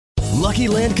Lucky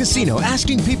Land Casino,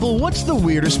 asking people, what's the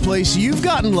weirdest place you've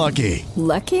gotten lucky?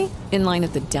 Lucky? In line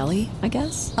at the deli, I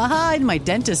guess? Aha, in my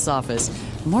dentist's office.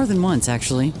 More than once,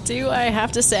 actually. Do I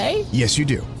have to say? Yes, you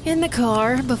do. In the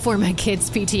car before my kids'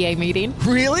 PTA meeting.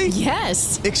 Really?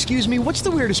 Yes. Excuse me, what's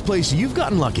the weirdest place you've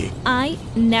gotten lucky? I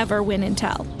never win and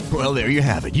tell. Well, there you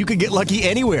have it. You can get lucky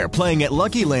anywhere, playing at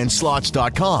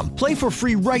LuckyLandSlots.com. Play for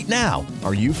free right now.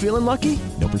 Are you feeling lucky?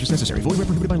 No purchase necessary. Void where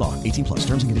prohibited by law. 18 plus.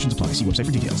 Terms and conditions apply. See website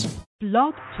for details.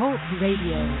 Blog Talk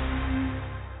Radio.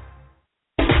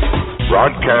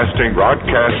 Broadcasting to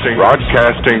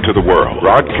the world.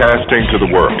 Broadcasting to the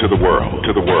world.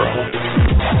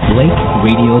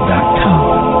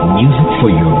 BlakeRadio.com. Music for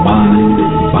your mind,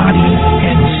 body,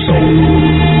 and soul.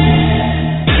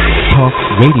 Talk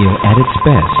radio at its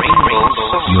best.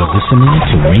 You're listening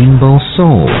to Rainbow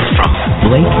Soul from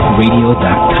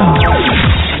BlakeRadio.com.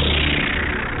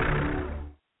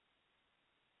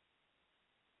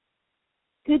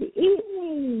 Good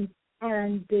evening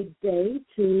and good day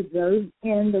to those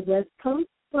in the West Coast.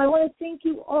 So I want to thank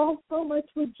you all so much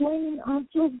for joining Aunt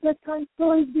Jewel Bedtime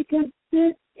Stories, because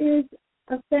this is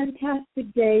a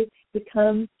fantastic day to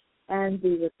come and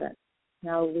be with us.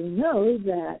 Now, we know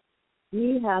that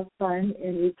we have fun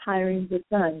in retiring the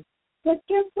sun. But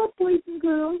guess what, boys and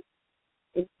girls?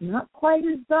 It's not quite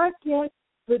as dark yet,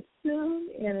 but soon,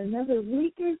 in another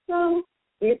week or so,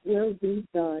 it will be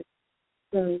dark.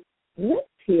 So let's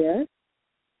hear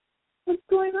what's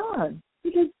going on,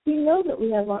 because we know that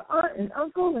we have our aunt and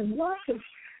uncle and lots of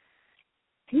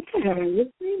people that are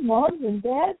listening, moms and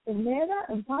dads and Nana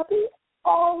and Poppi,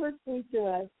 all listening to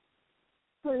us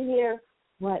to hear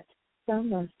what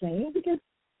some are saying, because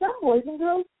some boys and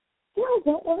girls still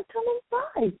don't want to come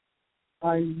inside.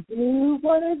 Are you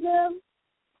one of them?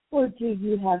 Or do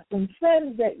you have some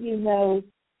friends that you know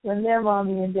when their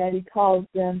mommy and daddy calls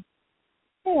them,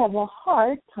 they have a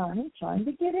hard time trying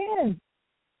to get in?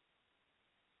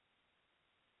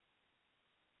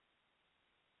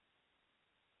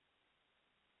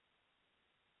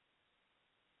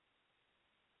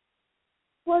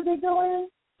 Where they go in,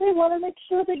 they want to make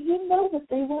sure that you know what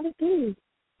they want to do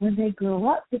when they grow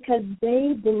up, because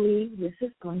they believe this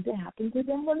is going to happen to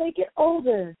them when they get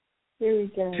older. Here we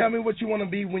go. Tell me what you want to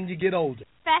be when you get older.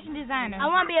 Fashion designer. I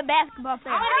want to be a basketball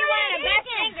player. I want to be one of the best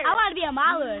singers. I want to be a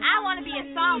model. I want to be a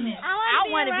psalmist. I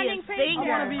want to be a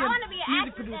singer. I want to be an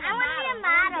actress. I want to be a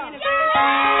model.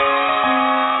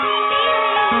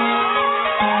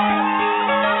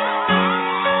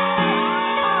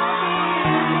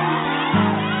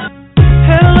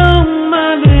 Hello,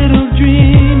 my little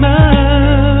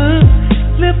dreamer.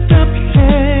 Lift up your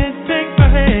head, take my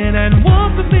hand, and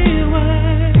walk with me a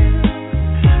while.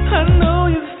 I know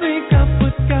you think I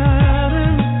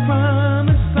forgot the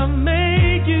promise I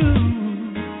made you,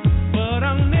 but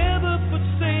I'll never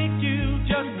forsake you.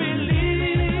 Just believe.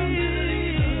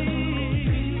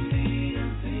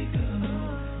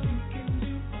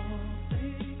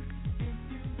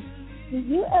 Do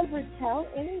you ever tell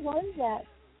anyone that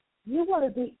you want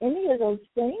to be any of those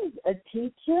things? A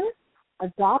teacher, a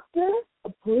doctor, a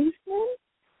policeman,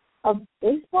 a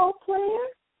baseball player,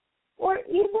 or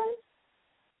even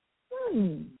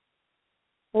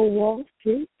a Wall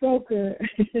Street broker.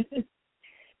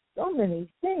 So many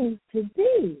things to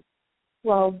be.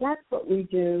 Well, that's what we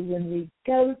do when we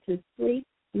go to sleep.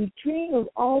 We dream of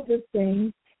all the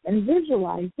things and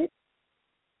visualize it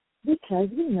because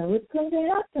we know it's going to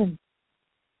happen.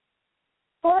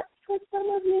 But for some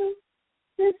of you,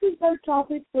 this is our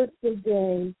topic for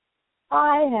today.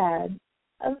 I had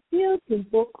a few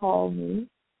people call me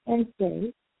and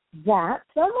say that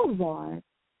some of our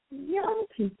young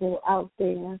people out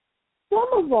there,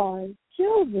 some of our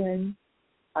children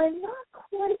are not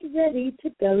quite ready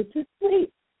to go to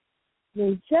sleep.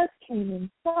 They just came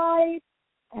inside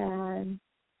and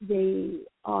they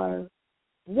are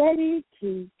ready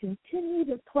to continue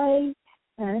to play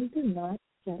and to not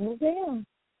settle down.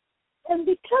 And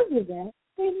because of that,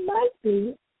 they might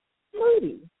be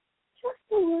moody, just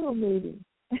a little moody.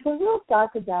 And we'll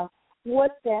talk about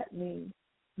what that means.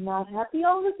 Not happy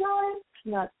all the time,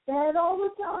 not sad all the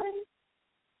time,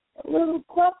 a little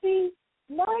grumpy,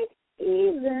 might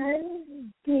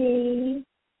even be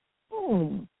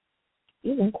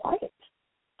even quiet.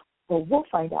 Well, we'll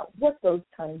find out what those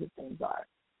kinds of things are.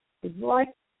 It's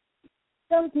like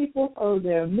some people,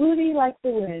 they're moody like the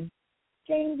wind.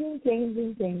 Changing.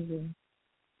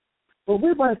 Well,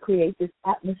 we want to create this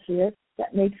atmosphere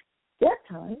that makes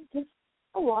bedtime just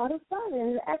a lot of fun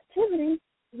and an activity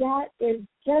that is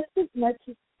just as much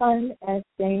as fun as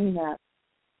staying up.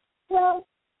 Well,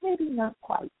 maybe not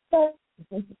quite, but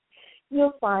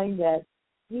you'll find that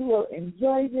you will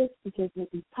enjoy this because we'll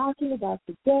be talking about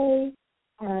the day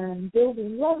and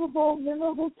building lovable,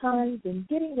 memorable times and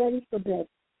getting ready for bed.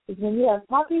 Because when you have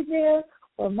Poppi there,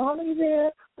 or Mommy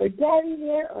there, or Daddy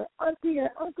there, or Auntie or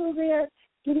Uncle there,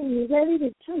 getting you ready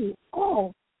to tell you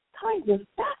all kinds of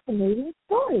fascinating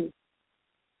stories.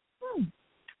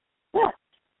 But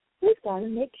we've got to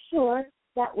make sure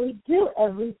that we do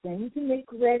everything to make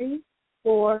ready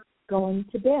for going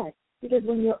to bed. Because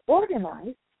when you're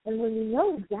organized and when you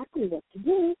know exactly what to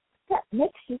do, that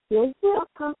makes you feel real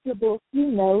comfortable. You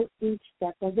know each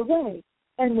step of the way.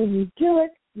 And when you do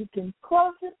it, you can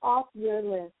cross it off your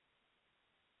list.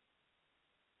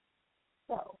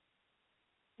 So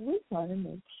we want to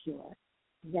make sure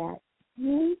that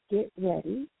you get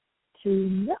ready to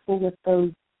know what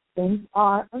those things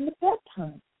are on the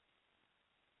bedtime.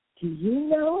 Do you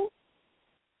know?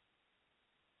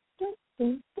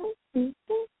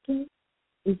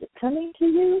 Is it coming to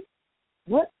you?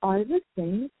 What are the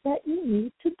things that you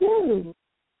need to do?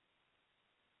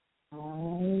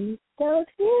 I don't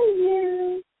hear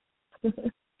you.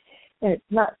 It's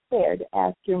not fair to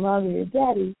ask your mommy or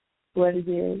daddy what it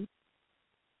is.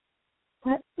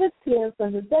 But let's hear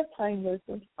from the bedtime list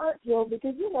from Aunt Jewel,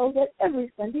 because you know that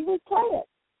every Sunday we play it.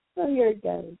 So here it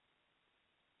goes.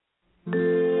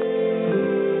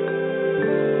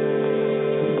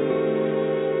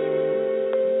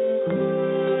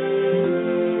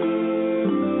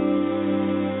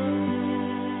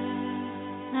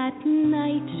 At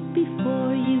night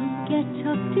before you get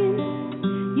tucked in,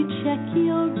 you check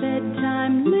your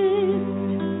bedtime list.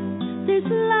 There's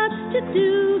lots to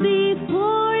do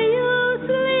before you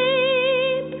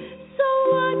sleep. So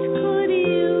what could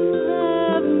you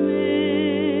have missed?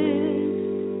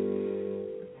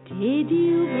 Did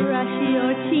you brush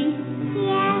your teeth?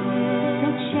 Yes. So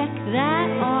check that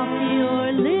off your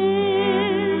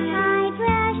list. I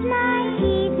brushed my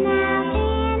teeth, now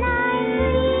can I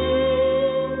sleep?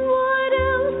 What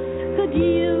else could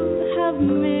you have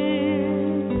missed?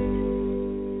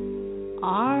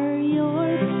 Are your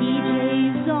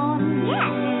PJs on?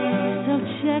 Yes. So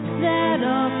check that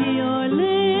off your list.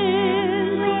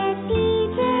 With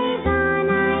PJs on,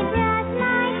 I brush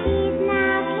my teeth,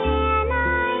 now can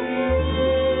I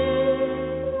sleep?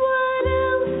 What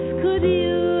else could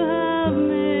you have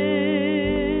missed?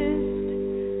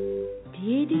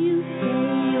 Did you say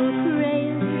your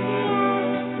prayers? Yes.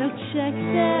 So check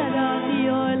that off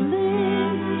your list.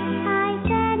 I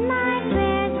said my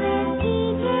prayers with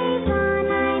PJs on,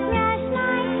 I brushed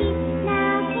my teeth,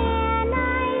 now can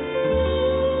I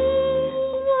sleep?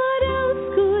 What else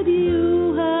could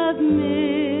you have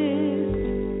missed?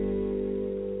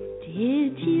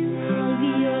 Did you hug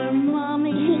your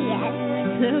mommy? Yes.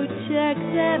 So check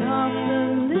that off the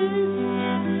list.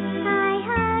 I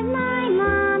hugged my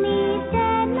mommy,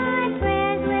 said my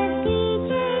prayers with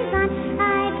PJs on.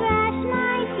 I brushed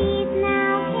my teeth,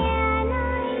 now can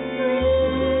I sleep?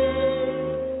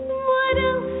 What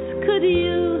else could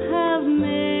you have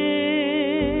missed?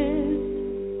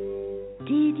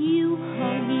 Did you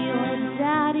hug your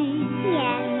daddy?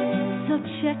 Yes. So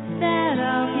check that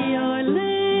off your list.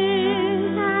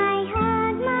 I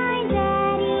hugged my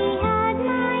daddy, hugged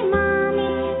my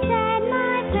mommy, said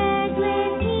my prayers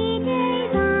with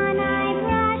PJs on. I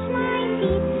brushed my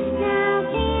teeth, now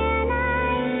can I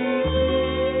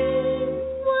sleep?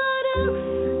 What else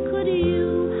could you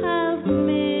have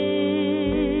missed?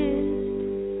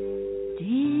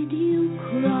 Did you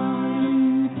crawl in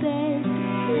bed?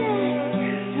 Yes.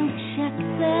 So check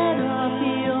that off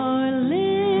your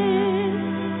list.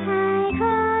 I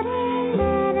crawled in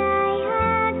bed, I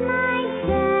hugged my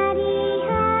daddy,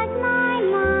 hugged my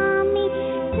mommy,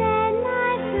 said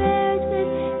my prayers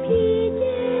with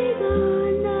PJs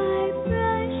on. I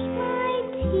brushed my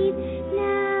teeth,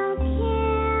 now can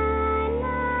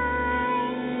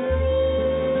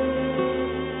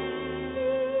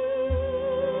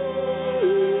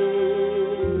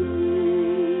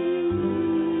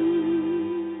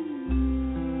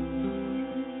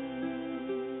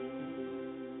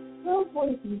Well,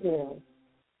 boys and girls,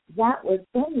 that was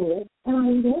fun with, and I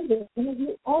know that some of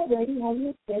you already have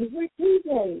your favorite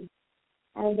DJs,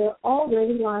 and they're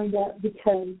already lined up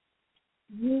because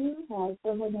you have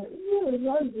someone that really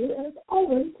loves you and is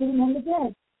always sitting on the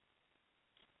bed.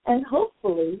 And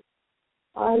hopefully,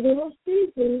 our little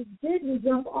Caesars didn't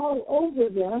jump all over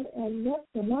them and mess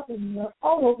them up, and they're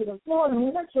all over the floor, and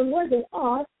we're not sure where they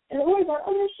are, and where's our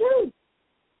other shoes?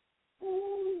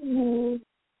 Oh, no.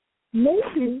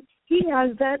 Maybe he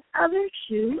has that other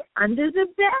shoe under the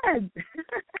bed.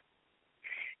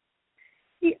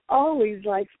 He always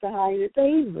likes to hide a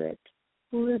favorite,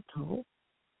 little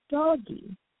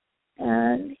doggy.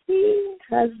 And he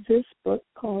has this book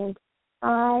called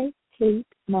I Hate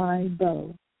My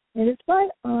Beau. And it's by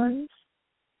Aunt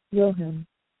Jewel.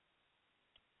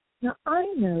 Now, I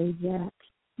know that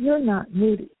you're not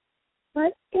moody,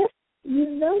 but if you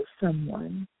know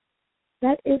someone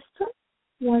that is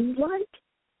someone like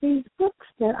these books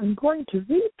that I'm going to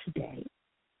read today,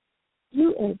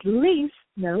 you at least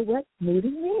know what moody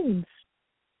means.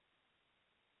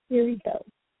 Here we go.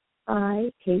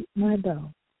 I hate my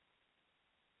beau.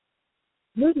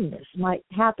 Moodiness might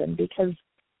happen because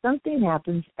something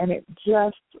happens and it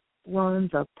just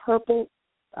ruins a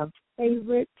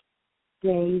favorite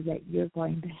day that you're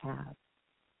going to have.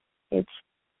 It's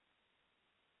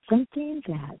something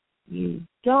that you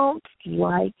don't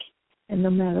like, and no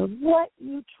matter what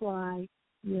you try,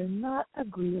 you're not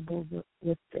agreeable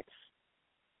with this.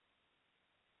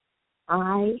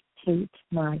 I hate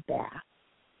my bath.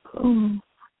 Who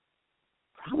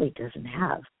probably doesn't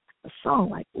have a song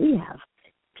like we have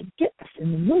to get us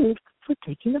in the mood for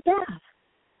taking a bath.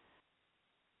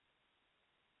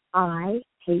 I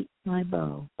hate my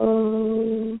beau.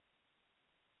 Oh,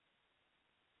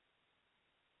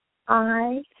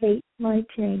 I hate my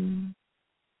chain.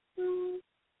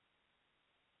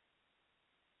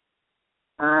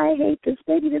 I hate this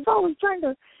baby that's always trying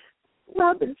to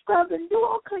rub and scrub and do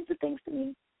all kinds of things to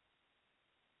me.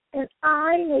 And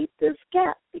I hate this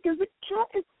cat because the cat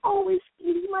is always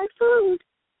eating my food.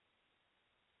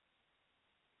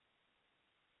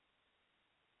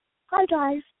 Hi,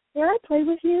 guys. May I play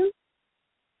with you?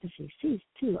 As he sees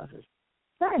two of his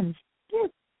friends. There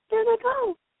they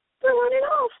go. They're running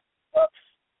off. Whoops.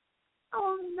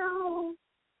 Oh, no.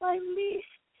 My leash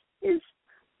is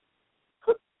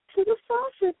hooked to the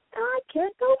faucet, and I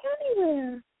can't go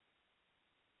anywhere.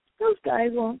 Those guys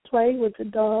won't play with the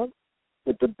dog,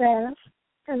 with the bath,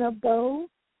 and a bow,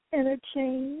 and a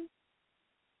chain.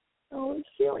 Oh, it's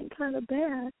feeling kind of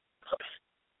bad. Oops.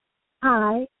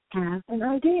 I have an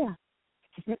idea.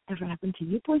 Has that ever happened to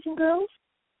you, boys and girls?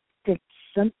 That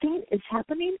something is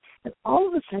happening, and all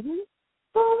of a sudden,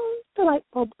 boom, the light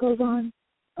bulb goes on.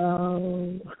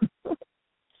 Oh.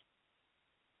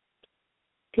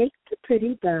 Take the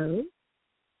pretty bow.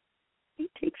 He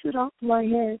takes it off my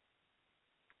head.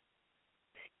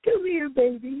 Come here,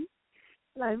 baby.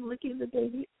 And I'm looking at the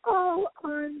baby all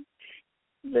on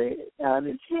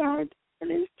his head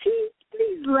and his cheek, and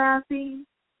he's laughing.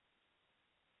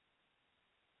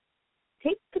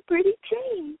 Take the pretty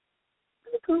chain.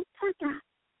 I'm going to go ta-ta.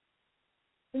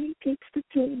 And he takes the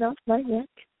chain off my neck.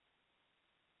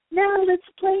 Now let's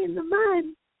play in the mud.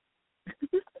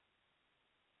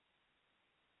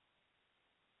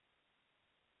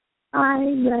 I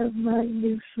love my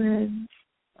new friends.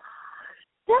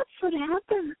 That's what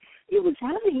happened. He was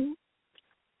having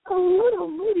a little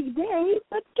moody day,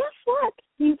 but guess what?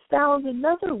 He found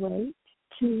another way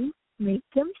to make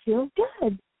them feel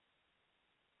good.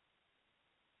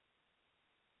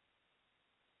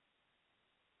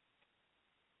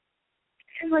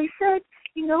 And I said,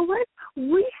 you know what?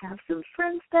 We have some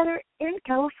friends that are in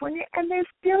California, and they're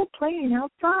still playing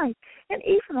outside, and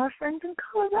even our friends in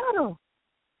Colorado.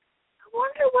 I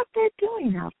wonder what they're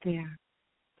doing out there.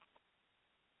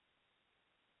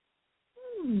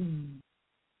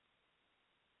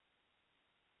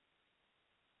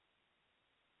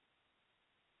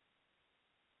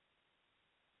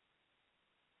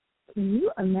 Can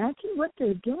you imagine what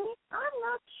they're doing? I'm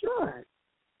not sure.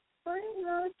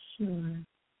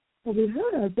 Well, we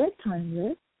heard our bedtime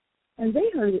list, and they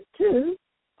heard it too,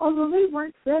 although they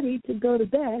weren't ready to go to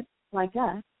bed like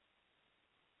us.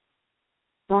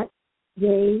 But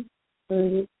they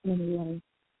heard it anyway.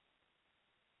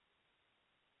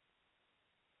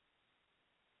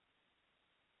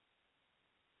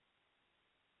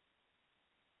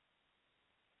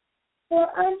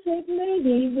 Well, I think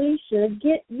maybe we should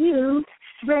get you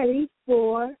ready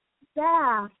for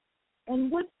bath.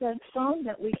 And what's that song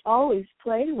that we always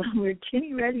play when we're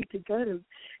getting ready to go to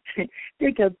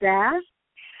take a bath?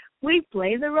 We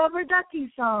play the Rubber Ducky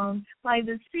song by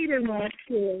the Cedar Mat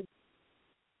Kids.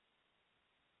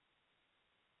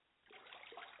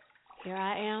 Here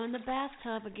I am in the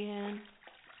bathtub again.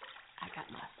 I got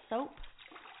my soap.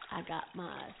 I got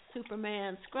my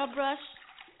Superman scrub brush.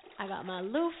 I got my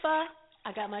loofah.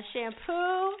 I got my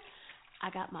shampoo. I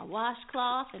got my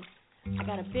washcloth. And I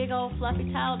got a big old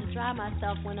fluffy towel to dry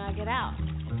myself when I get out.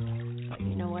 But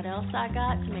you know what else I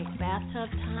got to make bathtub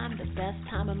time the best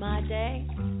time of my day?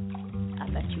 I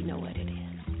bet you know what it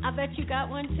is. I bet you got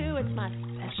one too. It's my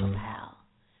special pal.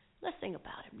 Let's sing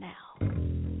about him now.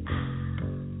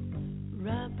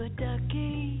 Rubber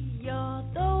ducky, you're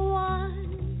the one.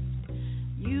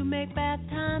 You make bath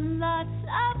time lots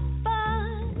of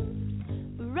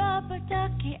fun. Rubber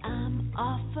ducky, I'm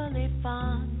awfully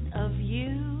fond of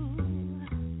you.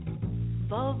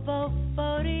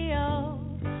 Bo-bo-bo-dee-o,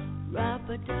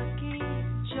 rubber ducky,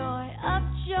 joy of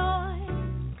joy.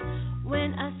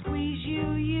 When I squeeze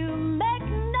you, you make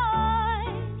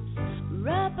noise.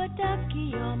 Rubber ducky,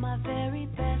 you're my very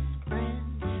best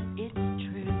friend, it's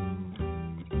true.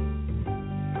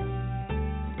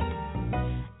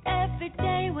 Every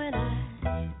day when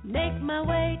I make my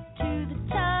way to the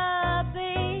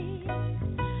tubby,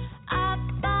 I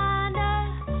find a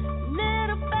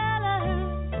little fella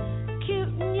who's cute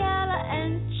and yellow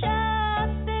and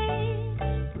chubby.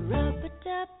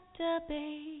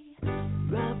 Rub-a-dub-dubby,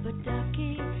 rubber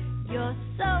ducky, you're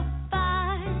so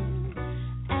fine,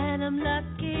 and I'm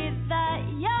lucky that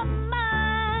you're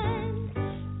mine.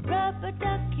 Rubber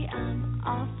ducky, I'm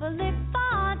awfully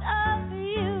fond of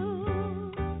you.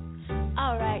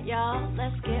 All right, y'all,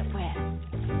 let's get wet.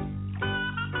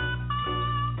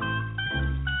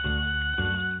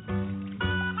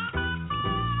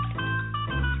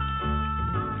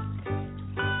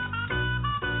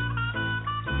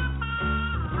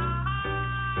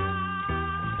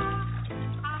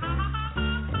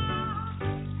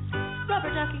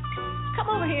 Rubber ducky, come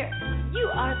over here. You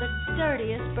are the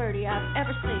dirtiest birdie I've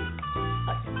ever seen.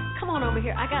 Come on over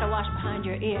here. I gotta wash behind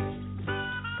your ears.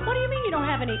 What do you mean you don't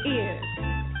have any ears?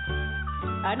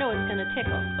 I know it's gonna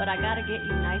tickle, but I gotta get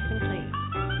you nice and clean.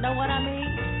 Know what I mean?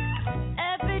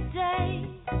 Every day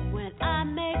when I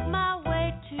make my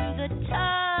way to the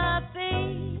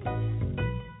tubby,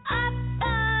 I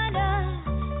find a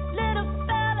little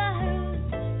fella who's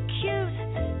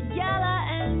cute, yellow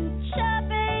and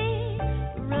chubby.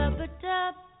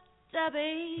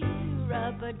 Rub-a-dub-dubby,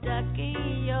 rubber ducky,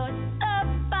 you're so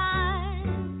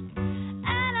fine,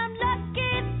 and I'm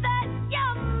lucky that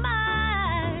you're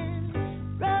mine.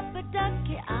 Rubber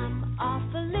ducky, I'm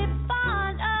awfully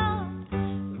fond of.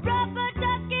 Rubber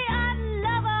ducky, I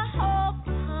love a whole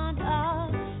pond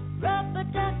of. Rubber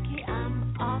ducky,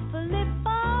 I'm awfully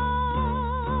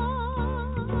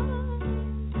fond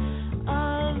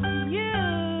of you.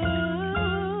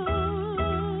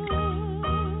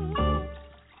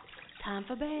 Time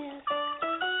for bed.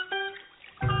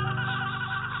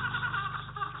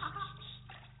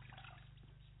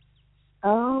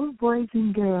 Oh, boys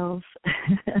and girls,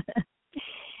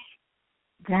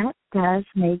 that does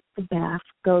make the bath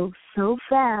go so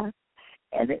fast,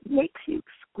 and it makes you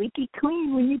squeaky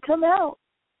clean when you come out.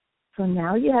 So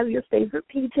now you have your favorite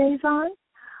PJs on.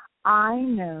 I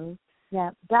know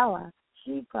that Bella,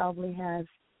 she probably has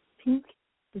pink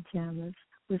pajamas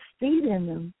with feet in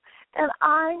them, and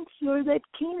I'm sure that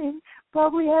Keenan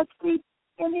probably has feet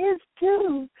in his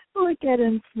too. Look at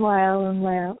him smile and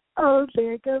laugh. Oh,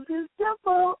 there goes his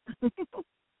dimple.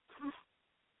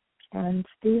 And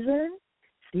Stephen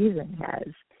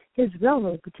has his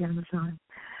railroad pajamas on.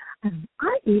 And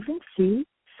I even see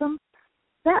some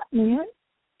Batman,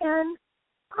 and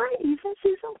I even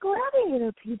see some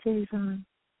gladiator PJs on.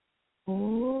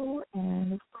 Oh,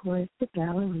 and of course the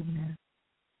ballerina.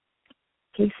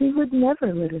 Casey would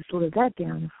never let us live that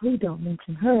down if we don't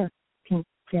mention her pink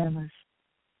pajamas.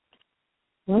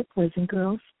 Well, boys and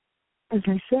girls, as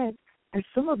I said, as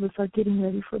some of us are getting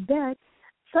ready for bed,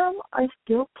 some are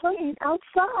still playing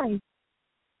outside.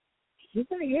 You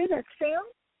gonna hear that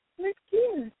sound? Let's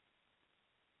hear it.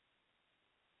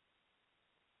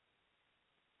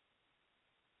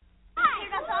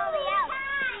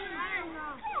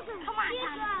 Come on, go!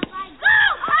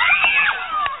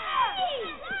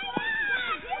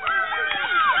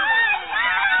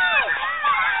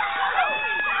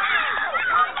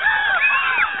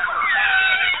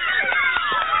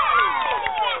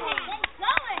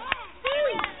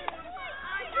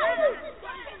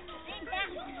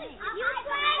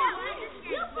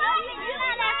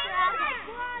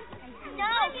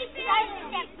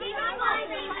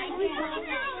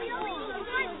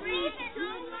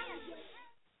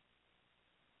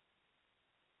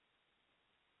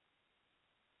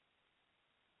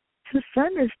 The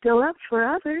sun is still up for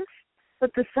others,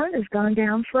 but the sun has gone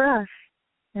down for us,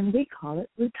 and we call it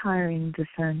retiring the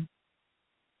sun.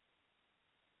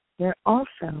 There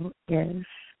also is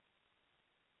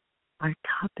our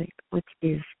topic, which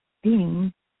is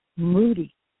being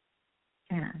moody.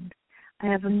 And I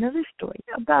have another story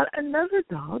about another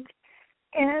dog,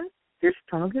 and this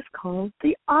dog is called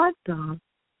the Odd Dog,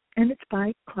 and it's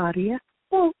by Claudia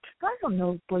Bolt. I don't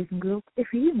know, boys and girls,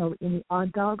 if you know any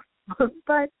odd dogs,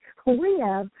 but we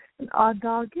have an odd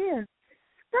dog here,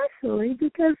 especially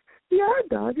because the odd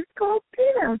dog is called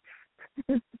Peanuts.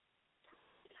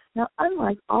 Now,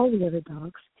 unlike all the other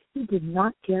dogs, he did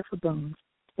not care for bones,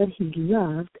 but he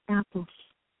loved apples.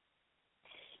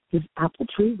 His apple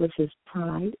tree was his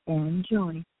pride and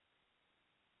joy.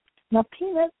 Now,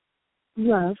 Peanut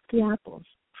loved the apples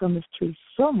from his tree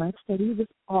so much that he was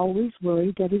always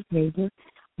worried that his neighbor,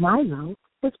 Milo,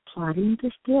 was plotting to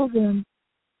steal them.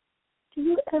 Do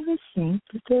you ever think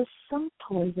that there's some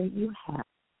toy that you have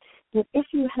that if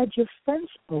you had your friends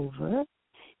over,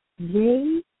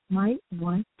 they might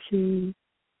want to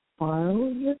borrow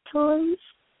your toys?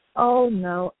 Oh,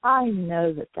 no, I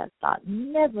know that thought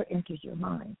never enters your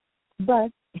mind,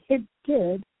 but it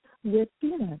did with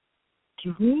Peanut.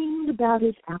 Dreamed about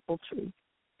his apple tree.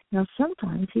 Now,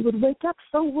 sometimes he would wake up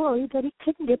so worried that he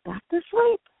couldn't get back to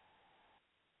sleep.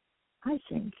 I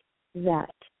think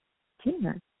that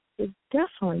Peanut is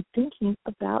definitely thinking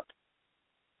about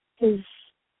his,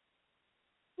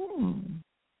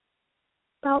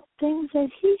 about things that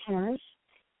he has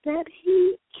that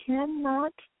he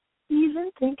cannot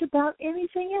even think about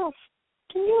anything else.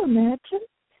 Can you imagine?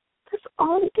 That's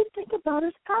all he could think about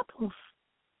is apples.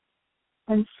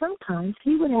 And sometimes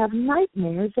he would have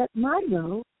nightmares that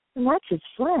Milo, and that's his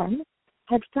friend,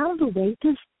 had found a way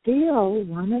to steal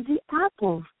one of the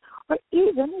apples, or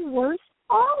even worse,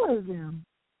 all of them.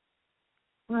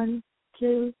 1,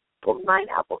 2, 4, 9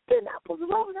 apples, 10 apples,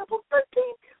 11 apples,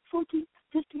 13, 14,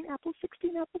 15 apples,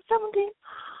 16 apples, 17.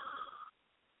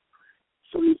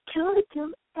 So he counted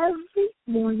them every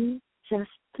morning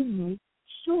just to make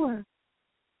sure.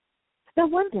 Now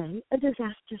one day, a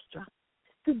disaster struck.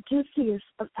 The juiciest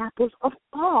of apples of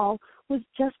all was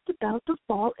just about to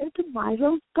fall into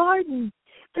Milo's garden.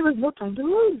 There was no time to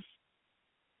lose.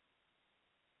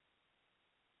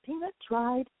 Peanut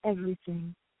tried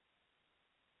everything.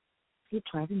 He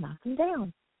tried to knock him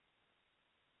down.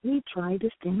 He tried to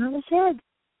stand on his head.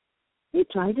 He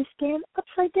tried to stand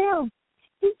upside down.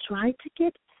 He tried to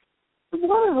get the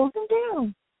water hose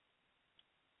down.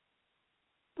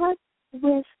 But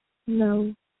with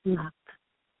no luck.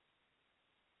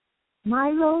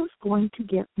 Milo's going to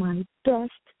get my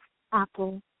best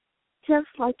apple, just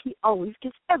like he always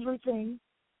gets everything.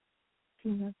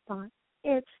 Peanut thought,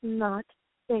 it's not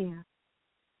fair.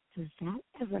 Does that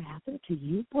ever happen to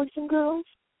you, boys and girls?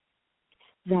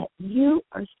 That you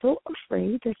are so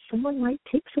afraid that someone might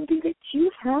take something that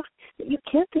you have that you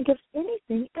can't think of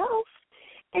anything else,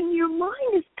 and your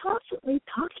mind is constantly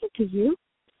talking to you,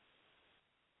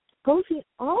 posing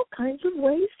all kinds of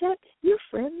ways that your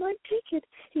friend might take it.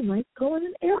 He might go in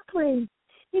an airplane.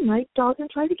 He might dog and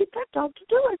try to get that dog to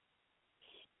do it.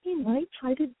 He might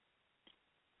try to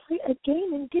play a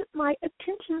game and get my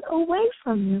attention away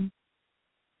from him.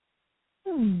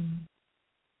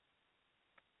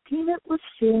 Peanut was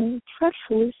feeling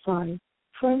dreadfully sorry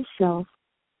for himself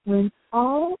when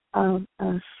all of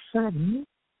a sudden,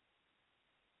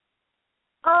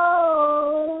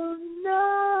 oh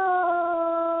no!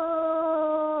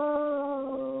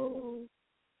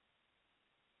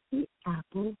 The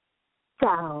apple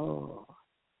fell.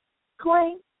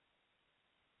 Clang!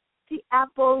 The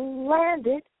apple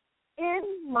landed in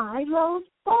Milo's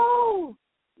bowl.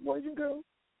 Boys and girls,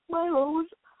 Milo was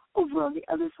over on the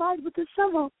other side with the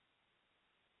shovel.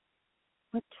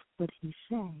 What would he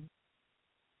say?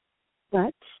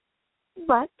 But,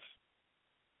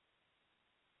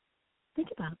 think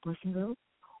about it, boys and girls.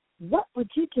 What would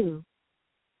you do?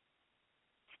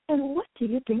 And what do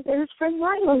you think that his friend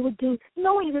Milo would do,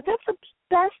 knowing that that's the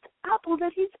best apple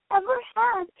that he's ever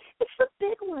had? It's the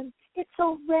big one. It's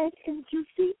so red and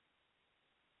juicy.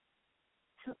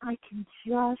 So I can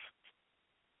just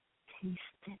taste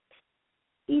it.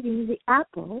 Eating the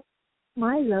apple,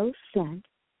 Milo said,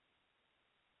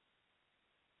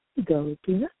 "Go,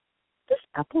 Peanut. This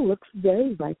apple looks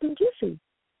very ripe and juicy,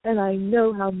 and I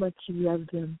know how much you love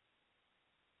them."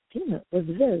 Peanut was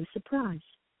very surprised.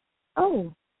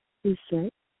 "Oh," he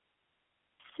said,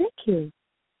 "thank you.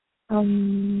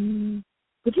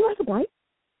 Would you like a bite?"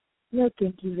 "No,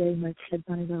 thank you very much," said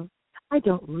Milo. "I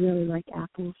don't really like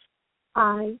apples.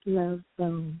 I love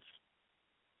bones."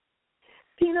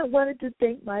 Peanut wanted to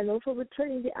thank Milo for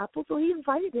returning the apple, so he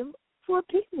invited him for a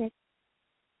picnic.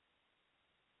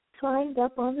 Climbed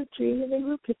up on the tree, and they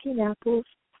were picking apples,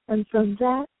 and from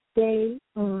that day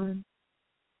on,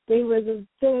 they were the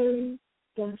very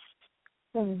best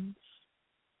friends.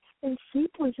 And see,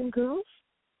 boys and girls,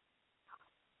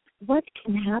 what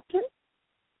can happen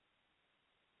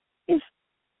if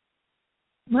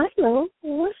Milo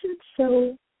wasn't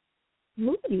so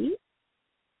moody,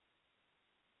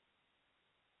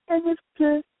 and if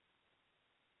the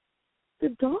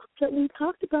dog that we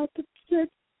talked about that said,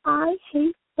 "I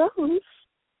hate those,"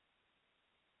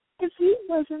 if he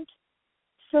wasn't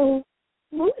so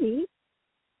moody,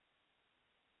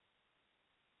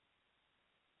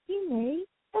 he may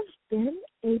have been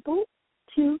able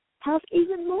to have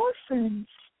even more friends.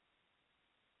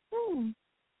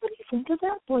 What do you think of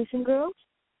that, boys and girls?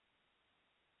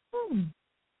 Can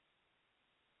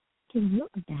you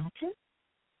imagine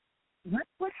what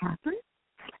would happen?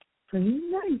 Pretty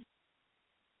nice.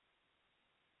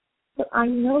 But I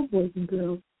know, boys and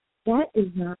girls, that is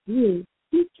not you.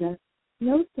 You just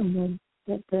know someone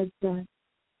that does that.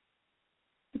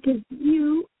 Because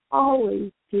you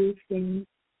always do things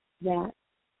that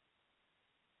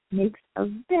makes a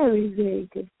very, very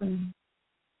good friend.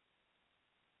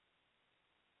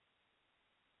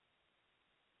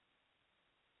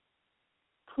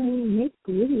 Playing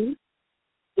make-believe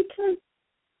because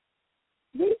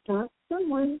they thought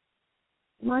someone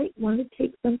might want to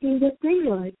take something that they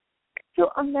like. So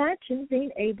imagine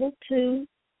being able to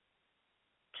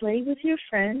play with your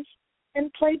friends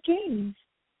and play games.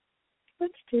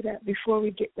 Let's do that before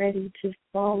we get ready to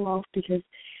fall off because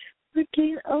we're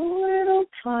getting a little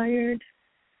tired.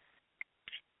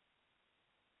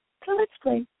 So let's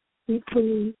play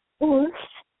make-believe. Or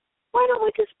why don't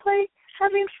we just play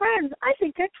having friends? I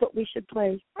think that's what we should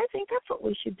play. I think that's what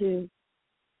we should do.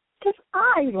 Because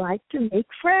I like to make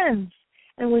friends.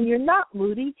 And when you're not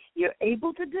moody, you're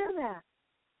able to do that.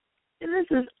 And this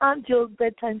is Aunt Jewel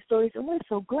Bedtime Stories, and we're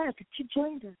so glad that you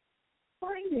joined us.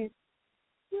 Find it.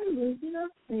 We're losing our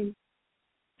faith.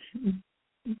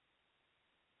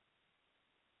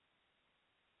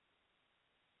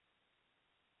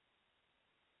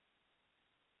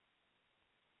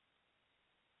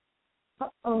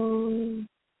 Uh-oh.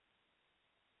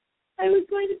 I was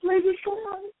going to play the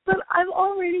song, but I'm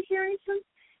already hearing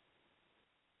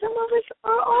some of us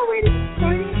are already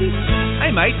starting to...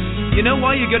 Hey, mate, you know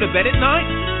why you go to bed at night?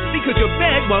 Because your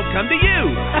bed won't come to you.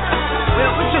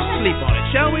 Well, let's just sleep on it,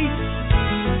 shall we?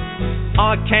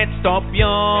 I can't stop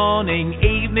yawning,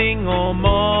 evening or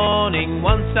morning.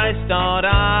 Once I start,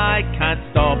 I can't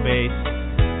stop it.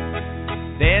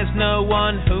 There's no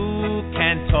one who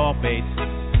can top it.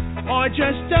 I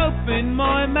just open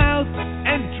my mouth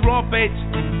and drop it.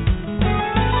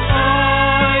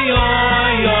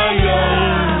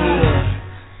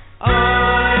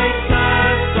 I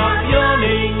can't stop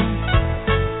yawning.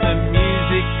 The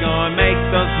music I make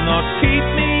does not keep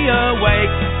me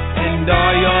awake. And I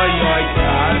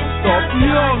can't stop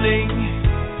yawning.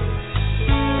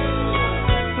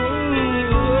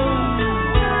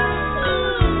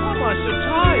 Why am I so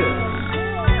tired?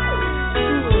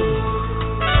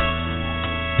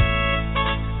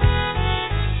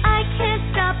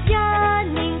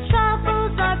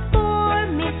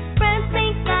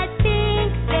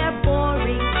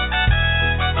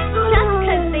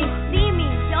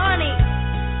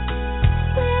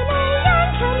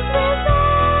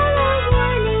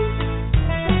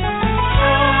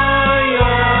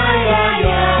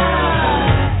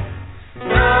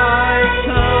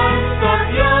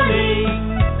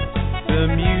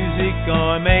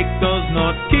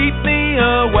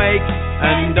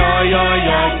 And I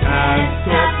can't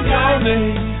stop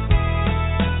yawning.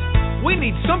 We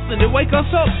need something to wake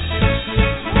us up.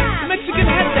 The Mexican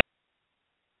hat.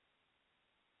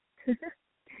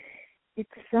 It's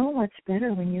so much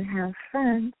better when you have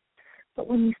friends, but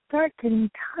when you start getting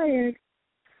tired,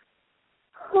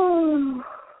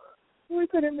 we're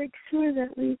going to make sure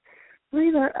that we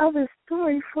read our other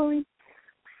story before we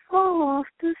fall off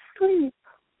to sleep.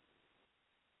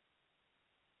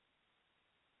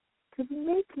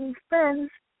 Making friends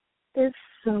is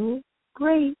so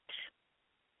great.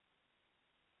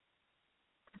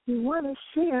 We want to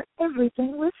share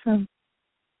everything with them.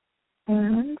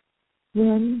 And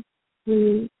when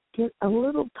we get a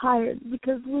little tired,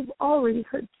 because we've already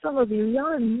heard some of you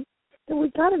yawning, then we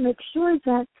got to make sure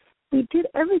that we did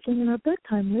everything in our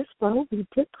bedtime list. Well, we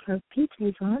did put our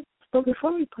PJs on. But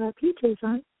before we put our PJs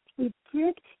on, we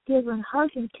did give a hug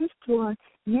and kiss to our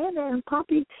Nana and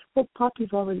Poppi. Well,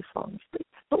 Poppy's already fallen asleep.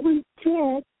 But we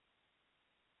did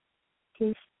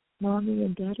kiss Mommy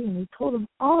and Daddy, and we told them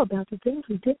all about the things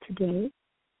we did today.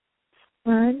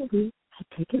 And we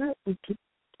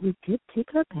did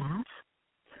take our bath.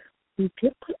 We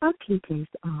did put our PJs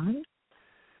on.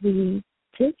 We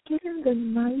did get in the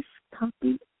nice,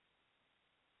 comfy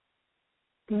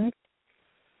bed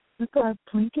with our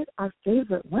blanket, our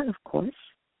favorite one, of course.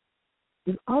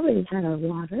 We've already had our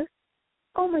water.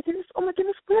 Oh my goodness,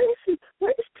 where is he?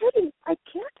 Where is Teddy? I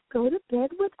can't go to bed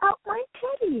without my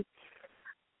Teddy.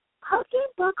 Huggy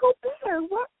Buckle Bear,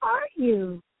 where are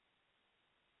you?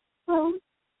 Well,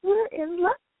 we're in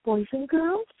luck, boys and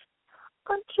girls.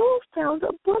 Aunt Jewel found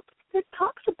a book that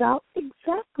talks about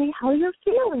exactly how you're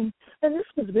feeling. And this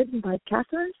was written by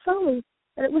Catherine Sully,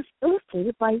 and it was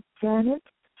illustrated by Janet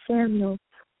Samuel.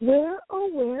 Where, oh,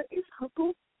 where is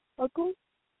Huggle Buggle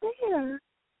Bear?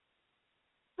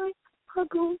 My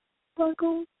Huggle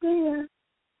Buggle Bear.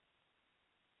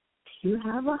 Do you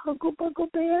have a Huggle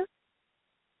Buggle Bear?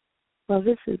 Well,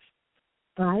 this is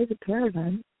by the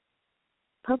Paradigm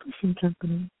Publishing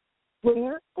Company.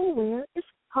 Where, oh, where is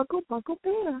Huggle Buggle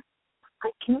Bear?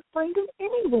 I can't find him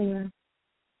anywhere.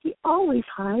 He always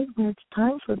hides when it's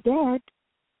time for bed.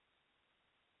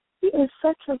 He is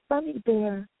such a funny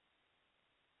bear.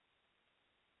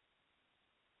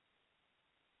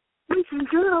 Boys and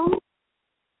girls,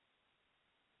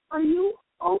 are you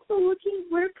also looking?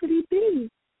 Where could he be?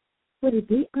 Would it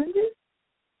be under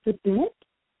the bed?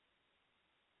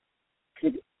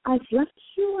 I've left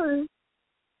yours.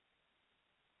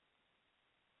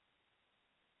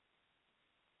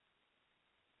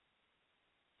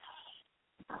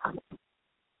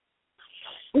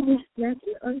 Is he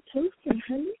snacking on toast and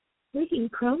honey, making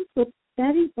crumbs with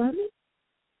Daddy Bunny?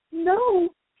 No,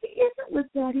 he isn't with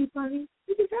Daddy Bunny,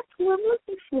 because that's who I'm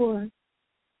looking for.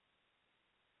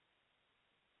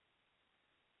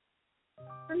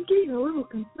 I'm getting a little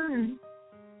concerned.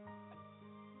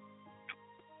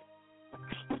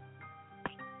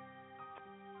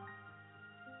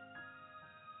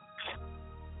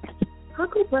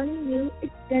 Uncle Bunny knew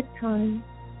it's bedtime,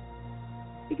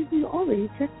 because we already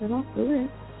checked it off the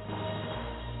list.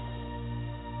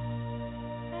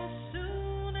 As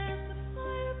soon as the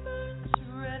fire burns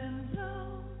red and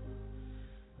low,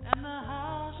 and the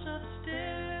house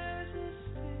upstairs is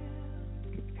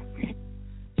still,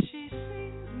 she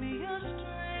sings me a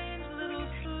strange little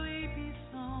sleepy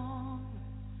song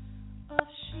of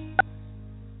sheep.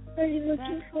 Are you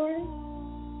looking for it?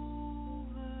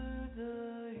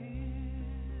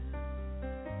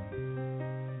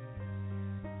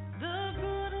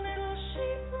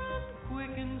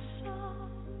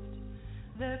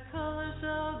 Their colors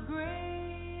are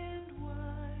gray and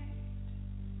white.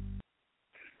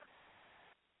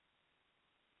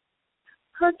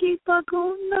 Huggy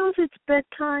Buggle knows it's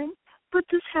bedtime, but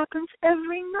this happens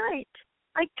every night.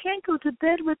 I can't go to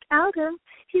bed without him.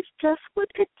 It just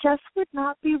would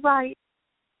not be right.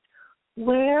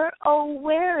 Where, oh,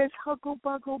 where is Huggle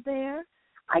Buggle Bear?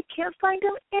 I can't find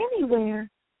him anywhere.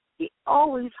 He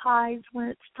always hides when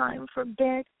it's time for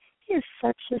bed. He is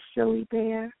such a silly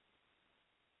bear.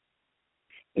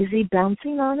 Is he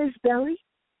bouncing on his belly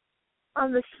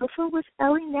on the sofa with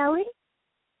Ellie Nellie?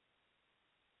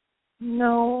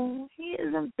 No, he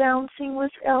isn't bouncing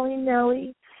with Ellie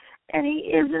Nellie, and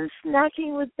he isn't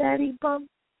snacking with Daddy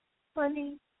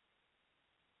Bunny.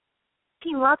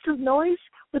 Making lots of noise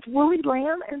with Woolly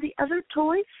Lamb and the other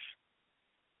toys?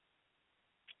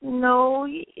 No,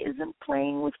 he isn't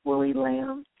playing with Woolly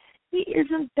Lamb. He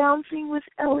isn't bouncing with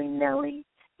Ellie Nellie.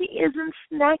 He isn't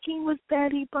snacking with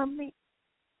Daddy Bunny.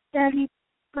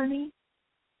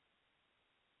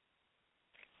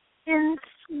 And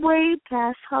it's way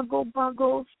past Huggle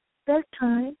Buggle's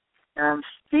bedtime, and I'm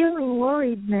feeling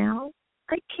worried now.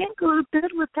 I can't go to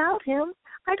bed without him.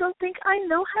 I don't think I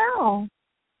know how.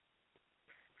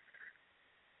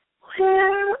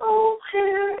 Where, oh,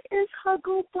 where is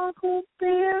Huggle Buggle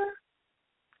Bear?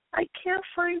 I can't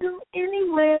find him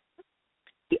anywhere.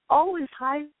 He always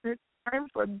hides when it's time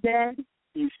for bed.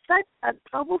 He's such a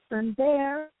troublesome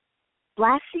bear.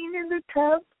 Splashing in the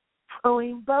tub,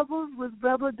 throwing bubbles with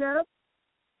Rub-a-Dub.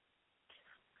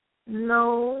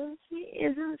 No, he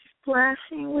isn't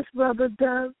splashing with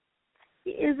Rub-a-Dub.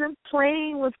 He isn't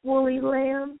playing with Woolly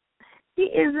Lamb. He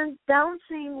isn't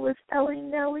bouncing with Ellie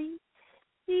Nellie.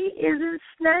 He isn't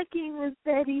snacking with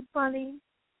Daddy Bunny.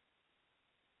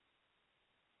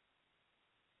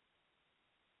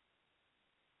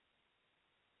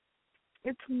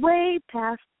 It's way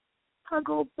past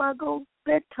Huggle Buggle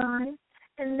bedtime,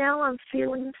 and now I'm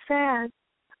feeling sad.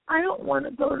 I don't want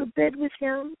to go to bed with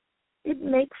him. It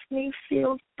makes me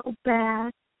feel so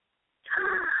bad.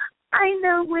 I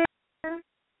know where.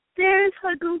 There's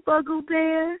Huggle Buggle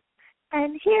Bear,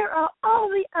 and here are all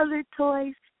the other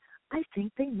toys. I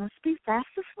think they must be fast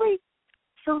asleep.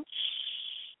 So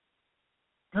shh,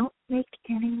 don't make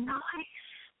any noise.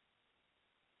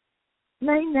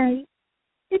 Night-night.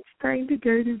 It's time to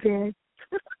go to bed.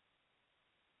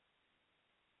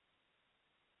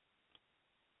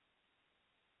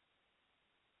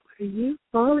 Are you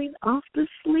falling off to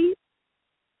sleep?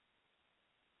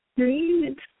 Dream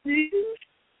and snooze?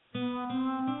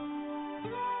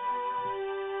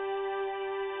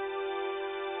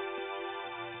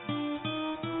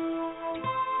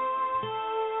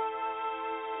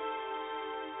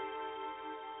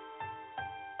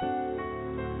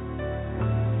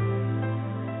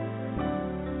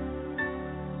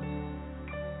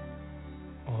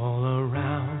 All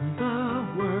around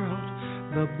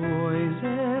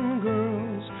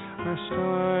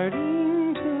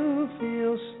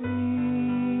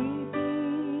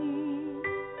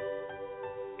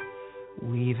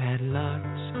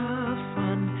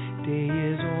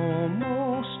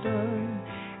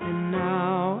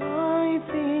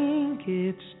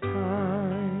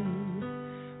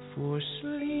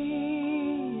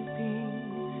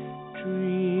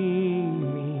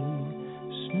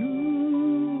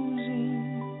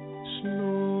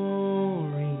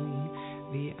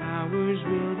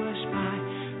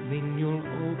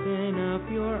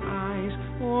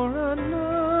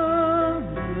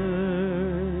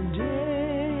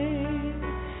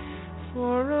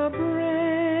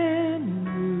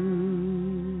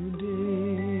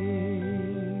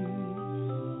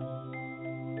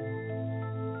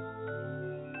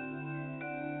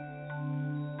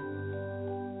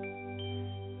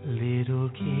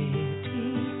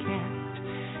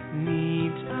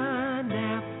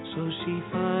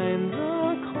behind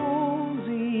the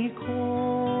cozy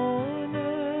corner.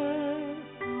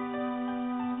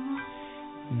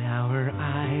 Now her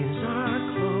eyes are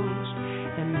closed,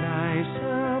 and I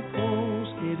suppose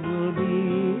it will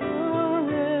be a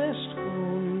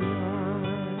restful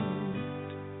night.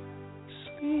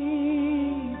 Sleeping,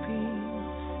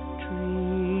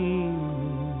 dreaming,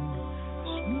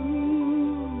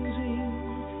 snoozing,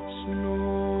 snoring.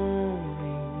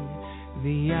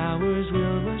 The hours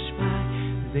will rush by,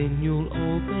 then you'll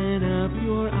open up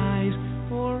your eyes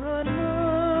for another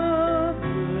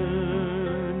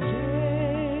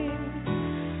day,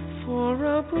 for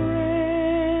a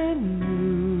brand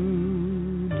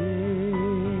new day.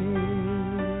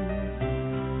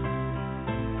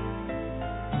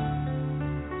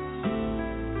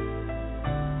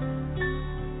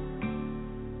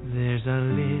 There's a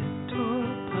little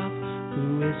pup who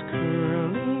is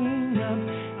curling up,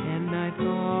 and I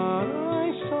thought I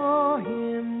saw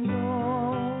him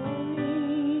yawning.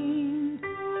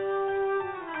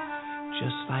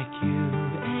 Just like you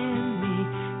and me,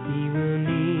 he will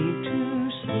need to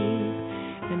sleep,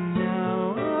 and now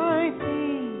I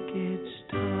think it's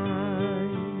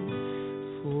time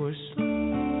for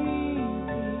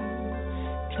sleeping,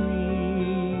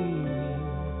 dreaming,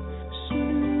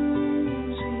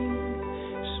 snoozing,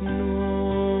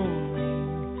 snoring.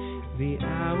 The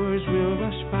hours will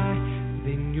rush by,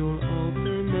 then you'll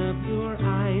open up your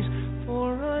eyes for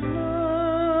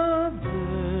another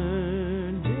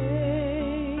day.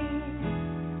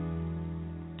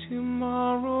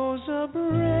 Tomorrow's a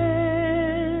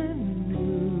brand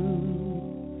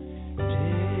new day.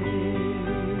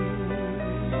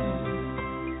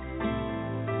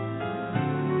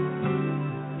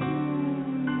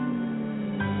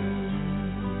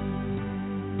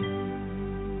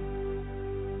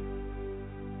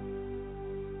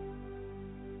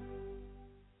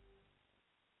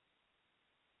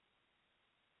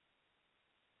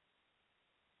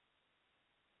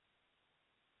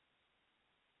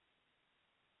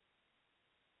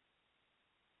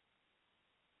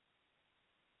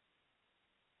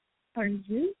 Are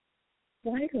you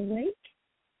wide awake?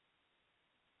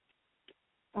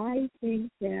 I think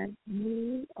that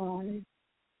you are.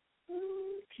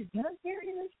 She's not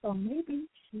hearing us, or maybe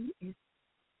she is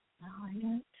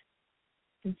silent.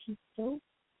 And she's so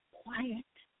quiet.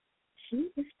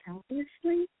 She is probably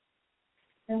asleep.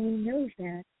 And we know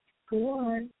that. Go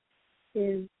on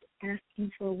is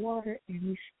asking for water, and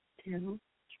he's still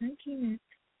drinking it.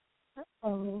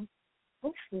 Uh-oh.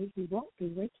 Hopefully he won't be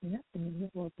waking up in the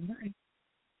middle of the night.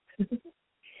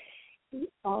 We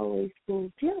always will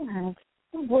still have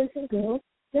some boys and girls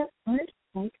that aren't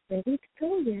quite ready to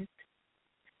go yet.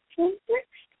 So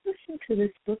let's listen to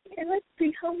this book and let's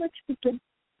see how much we can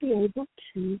be able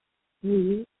to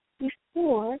read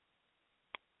before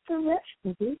the rest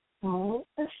of it fall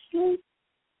asleep.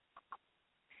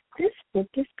 This book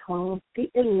is called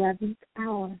The 11th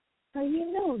Hour. Now you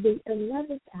know the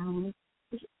 11th hour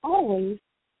is always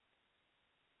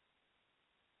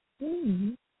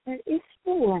that it's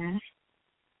the last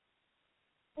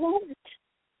moment,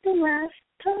 the last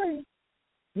time.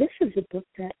 This is a book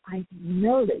that I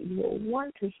know that you will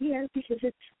want to hear because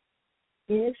it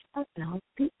is about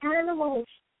the animals.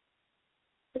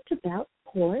 It's about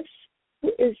Horse, who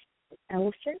is an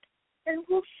elephant, and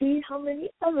we'll see how many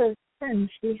other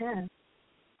friends he has.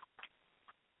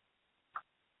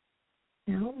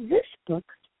 Now, this book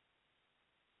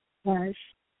was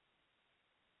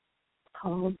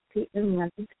called The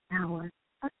 11th Hour,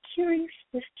 A Curious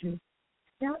History.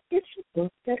 Now, it's a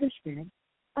book that is read,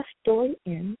 a story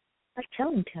in, a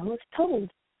telling tale is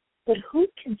told. But who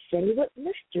can say what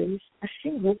mysteries a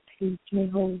single page may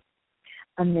hold?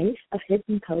 A maze of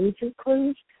hidden codes and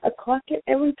clues, a clock at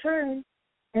every turn,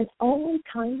 and only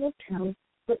time will tell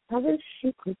what other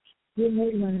secrets you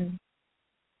may learn.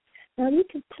 Now, you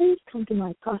can please come to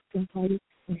my costume party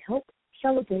and help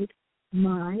celebrate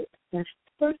my best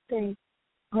birthday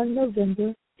on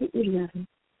November the 11th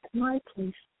at my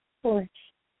place, Forest.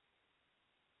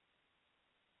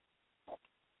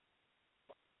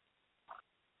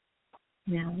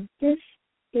 Now, this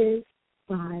is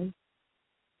by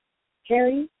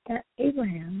Harry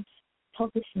Abrahams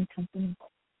Publishing Company,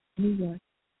 New York.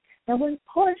 Now, when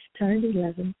Horace turned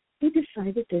 11, he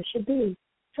decided there should be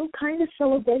some kind of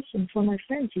celebration for my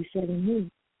friends, he said, and me.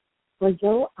 For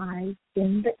though I've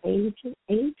been the age of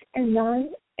 8 and 9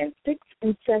 and 6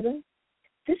 and 7,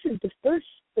 this is the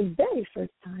very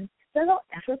first time that I'll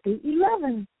ever be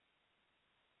 11.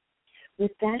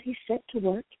 With that, he set to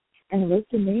work and wrote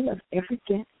the name of every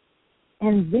guest,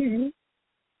 and then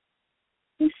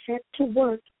he set to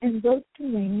work and wrote the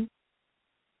name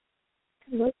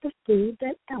was the food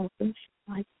that elephants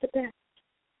liked the best.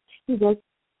 He wrote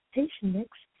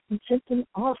picnics and sent them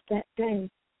off that day.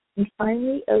 And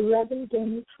finally, 11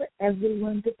 games for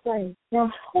everyone to play.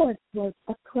 Now, Horse was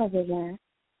a clever lad.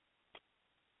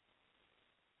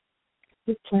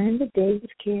 He planned the day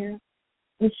with care,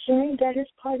 ensuring that his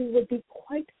party would be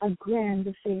quite a grand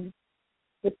affair.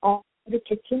 With all the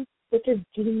kitchen with his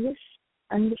genius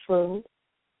unfurled,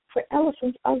 for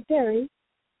elephants are very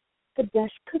the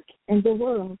best cook in the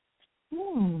world.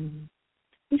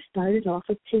 He started off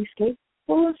with cheesecake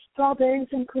full of strawberries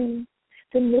and cream,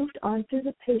 then moved on through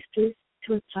the pastries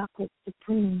to a chocolate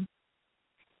supreme.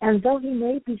 And though he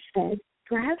may be fed,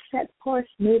 perhaps that horse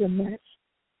made a mess,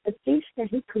 the feast that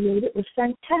he created was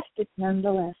fantastic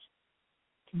nonetheless.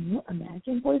 Can you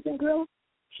imagine, boys and girls?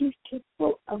 Cheesecake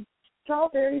full of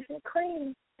strawberries and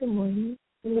cream. The morning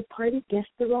when the party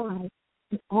guests arrived,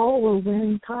 and all were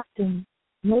wearing costumes,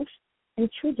 most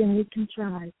intriguingly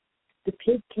contrived. The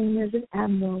pig came as an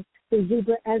admiral, the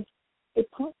zebra as a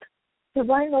punk. The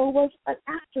rhino was an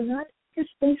astronaut, his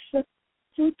spaceship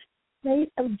suit made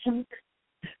of junk.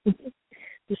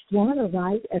 The swan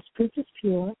arrived as Princess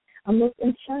Pure, a most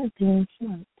enchanting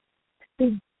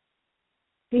sight,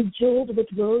 bejeweled with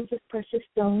rows of precious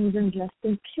stones and dressed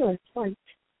in purest white.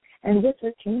 And with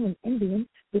her came an Indian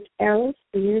with arrows,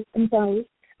 spears, and bows,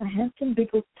 a handsome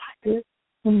beagle tiger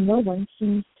whom no one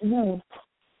seems to know.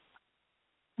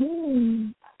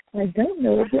 I don't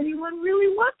know if anyone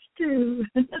really wants to.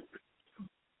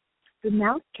 The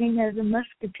mouse came as a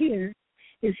musketeer,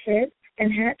 his head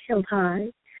and hat held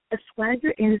high, a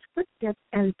swagger in his footsteps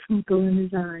and a twinkle in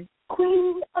his eye.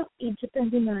 Queen of Egypt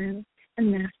and the Nile,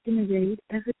 and masked and arrayed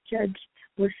as a judge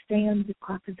was Sam the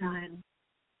crocodile.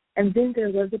 And then there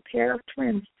was a pair of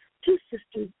twins, two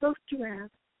sisters, both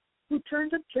giraffes, who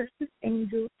turned up just as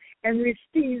angels and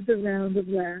received a round of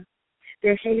laughs.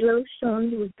 Their halos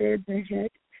shone with their head,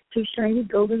 two shiny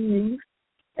golden rings,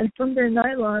 and from their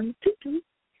nylon tutus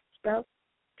sprout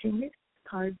timid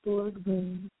cardboard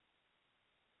wings.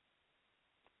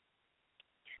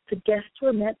 The guests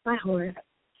were met by Horace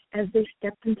as they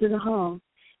stepped into the hall.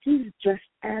 He was dressed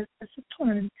as a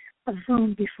Saturn, a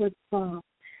zone before the fall.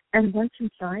 And once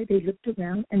inside, they looked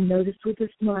around and noticed with a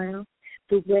smile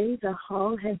the way the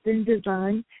hall had been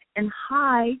designed in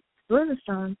high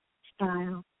Renaissance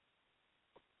style.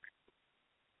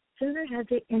 Sooner had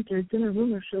they entered than a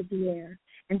rumor filled the air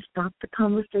and stopped the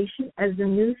conversation as the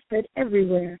news spread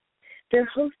everywhere. Their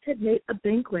host had made a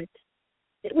banquet.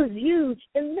 It was huge,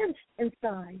 immense in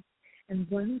size, and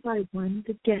one by one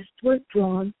the guests were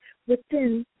drawn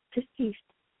within to feast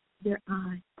their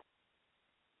eyes.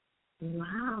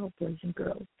 Wow, boys and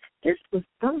girls, this was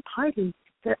some party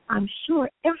that I'm sure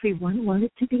everyone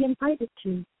wanted to be invited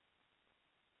to.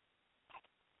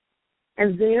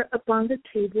 And there upon the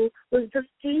table was the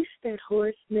feast that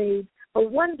Horace made, a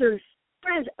wondrous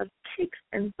spread of cakes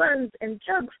and buns and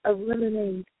jugs of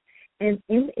lemonade. And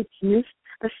in its midst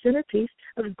a centerpiece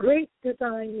of great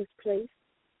design was placed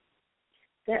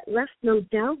that left no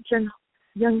doubt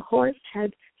young Horace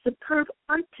had superb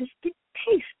artistic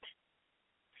taste.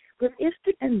 But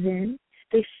and then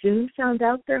they soon found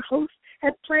out their host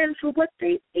had planned for what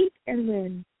they'd eat and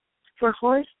when. For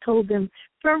Horace told them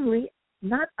firmly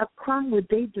not a crumb would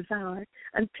they devour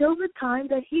until the time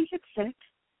that he had set,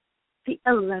 the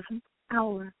 11th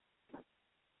hour.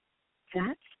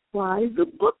 That's why the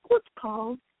book was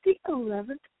called The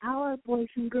 11th Hour, boys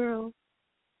and girls.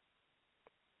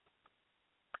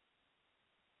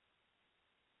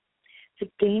 The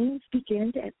games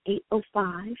began at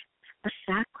 8:05. A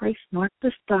sack race marked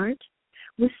the start,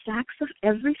 with sacks of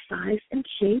every size and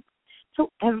shape, so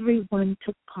everyone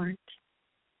took part.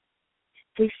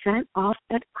 They sat off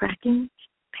at cracking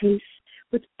pace,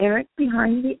 with Eric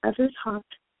behind the others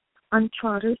hopped on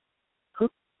trotters,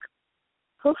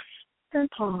 hoofs, and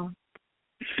paws.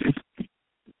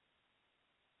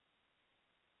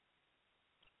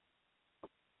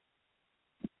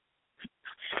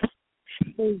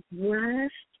 They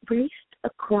raced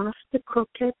across the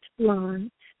croquet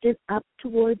lawn, then up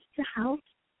towards the house.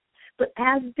 But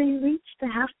as they reached the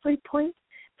halfway point,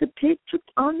 the pig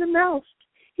tripped on the mouse.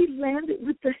 He landed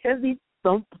with a heavy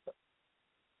thump.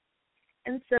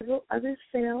 And several others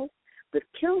fell, but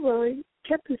Kilroy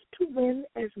kept his two win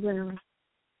as well.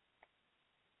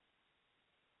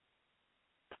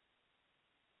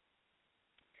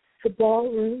 The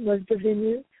ballroom was the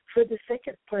venue for the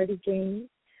second party game.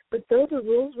 But though the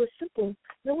rules were simple,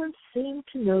 no one seemed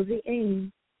to know the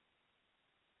aim.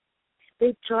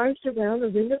 They charged around a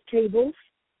ring of tables,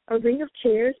 a ring of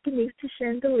chairs beneath the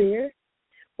chandelier,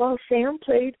 while Sam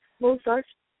played Mozart's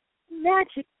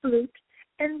magic flute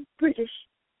and British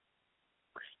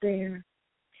there.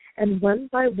 And one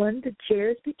by one the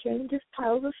chairs became just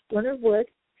piles of splintered wood,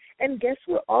 and guests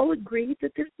were all agreed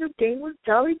that this new game was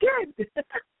jolly good.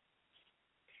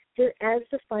 Then as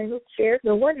the final chair,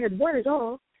 no one had won at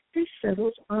all, they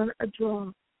settled on a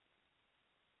draw.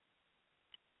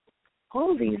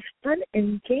 All these fun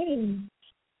and games.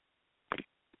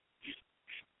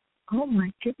 Oh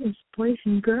my goodness, boys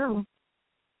and girls.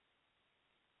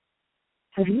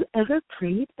 Have you ever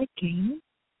played a game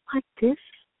like this?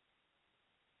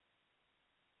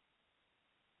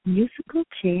 Musical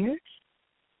chairs?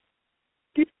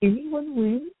 Did anyone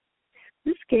win?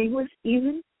 This game was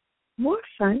even more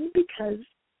fun because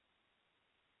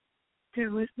there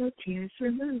was no chairs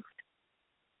removed.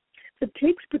 The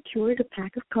pigs procured a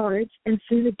pack of cards, and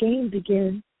soon the game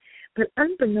began. But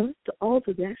unbeknownst to all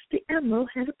the rest, the Admiral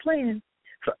had a plan.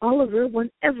 For Oliver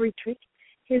won every trick.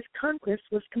 His conquest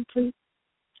was complete.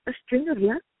 A string of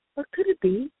luck, or could it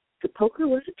be the poker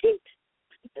was a cheat?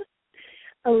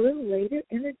 A little later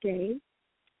in the day,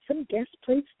 some guests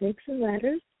played snakes and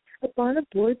ladders upon a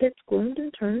board that squirmed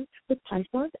and turned with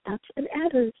pythons, apes, and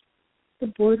adders. The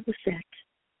board was set.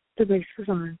 The race was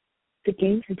on. The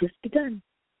game had just begun.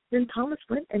 Then Thomas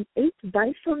went and ate the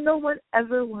dice so no one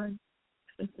ever won.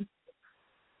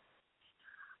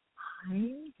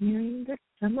 I'm hearing that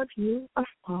some of you are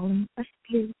falling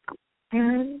asleep,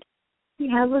 and we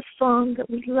have a song that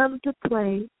we love to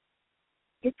play.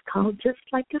 It's called Just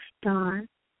Like a Star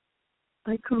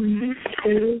by Co-host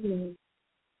Starfish.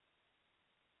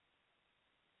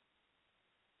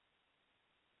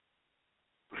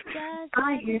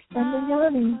 I hear someone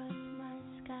yawning.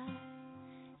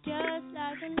 Just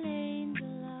like an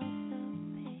angel off the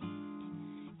page,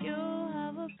 you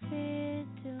have appeared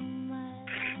to my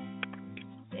life.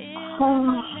 It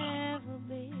will never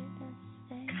be the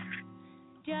same.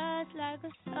 Just like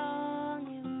a song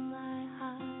in my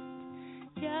heart,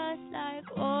 just like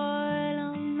oil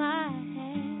on my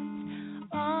hands,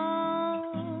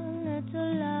 only to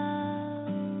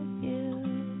love you.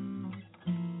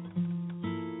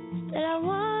 Still I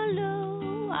wonder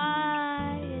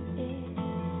why it is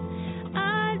I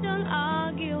don't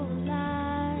argue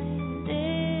like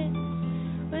this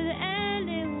with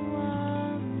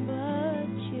anyone but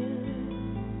you.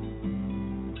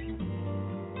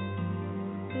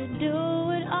 We do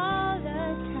it all the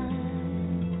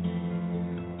time,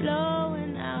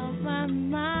 blowing out my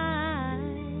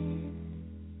mind.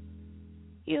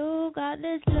 You got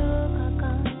this look I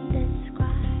can't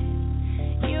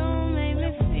describe. You make me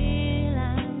feel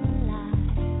I'm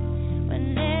alive when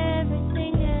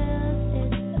everything else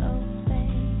is so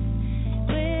fake.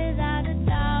 Without a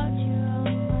doubt, you're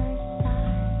on my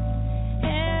side.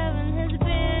 Heaven has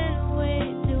been away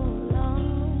too long.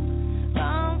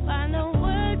 Can't find the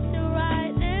words to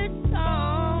write this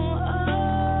song.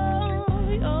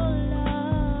 Oh, your love.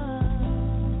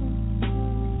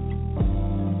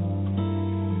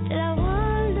 Till I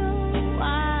wonder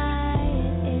why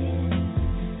it is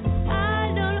I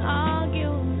don't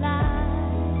argue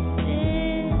like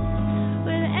this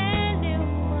with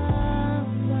anyone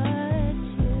but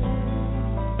you.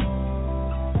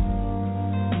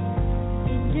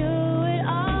 You do it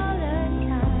all the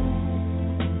time,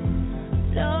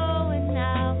 blowing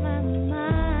out my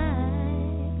mind.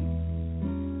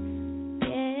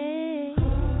 Yeah,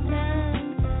 na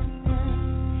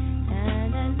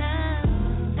na na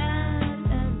na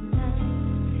na na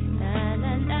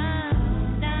na na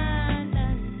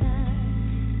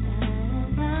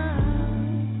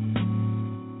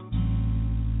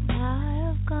I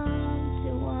have come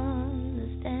to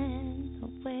understand the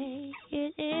way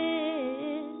it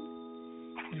is.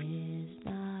 It's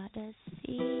not a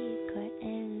secret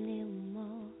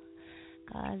anymore,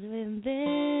 'cause we've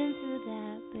been through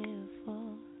that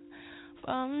before.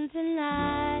 From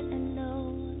tonight I know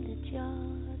that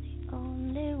you're the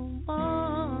only one.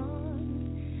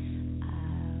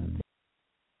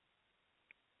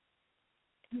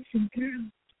 Boys and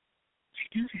girls, I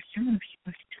know that some of you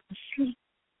are still asleep,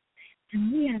 and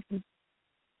we have the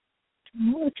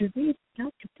tomorrow to read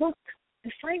about the book to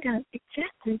find out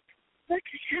exactly what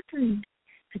is happening.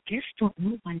 The guests don't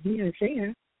know why we are there.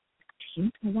 Do you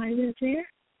know why we're there?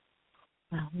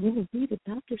 Well, we'll read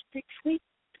about this next week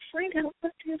to find out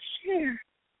what they'll share.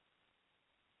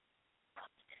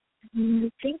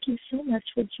 Thank you so much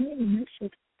for joining us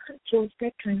with Aunt Jewel's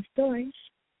Bedtime Stories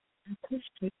on Coast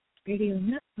Radio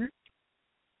Network.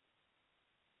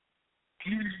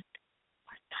 And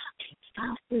we're talking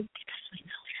softly because we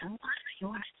know that a lot of you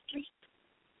are asleep.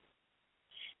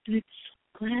 And it's so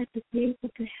glad to be able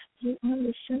to have you on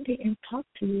this Sunday and talk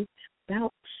to you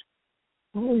about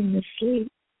falling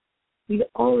asleep. We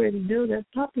already know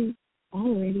that Poppi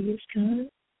already Daddy is gone,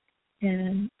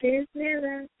 and there's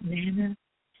Nana. Nana's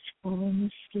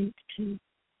fallen asleep too.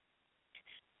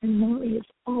 And Molly has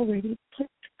already put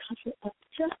the cover up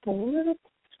just a little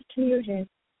closer to your head.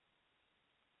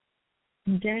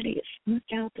 And Daddy has snuck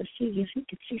out to see if he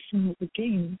could see some of the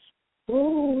games.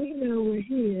 Oh, we know where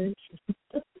he is.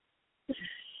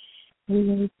 We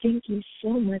want to thank you so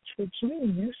much for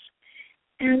joining us.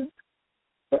 And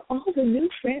for all the new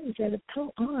friends that have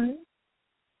come on,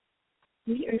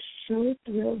 we are so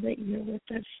thrilled that you're with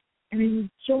us and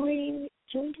joining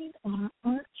our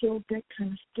Aunt Jewel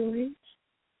Bedtime Stories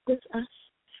with us.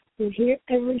 We're here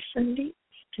every Sunday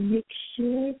to make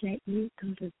sure that you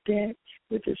go to bed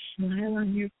with a smile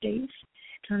on your face,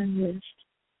 time list,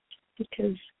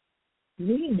 because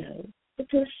we know that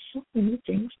there's so many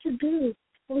things to do.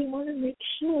 We want to make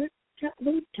sure that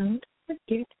we don't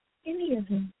forget any of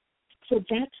them. So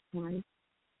that's why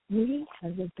we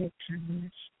have a bedtime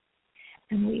list.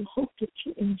 And we hope that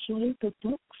you enjoy the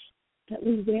books that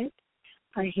we read.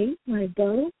 I Hate My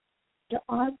Beau, The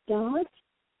Odd Dog,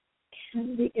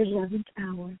 and The 11th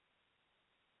Hour.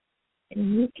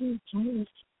 And you can join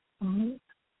us on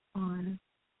our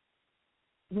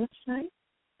website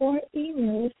or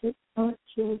email us at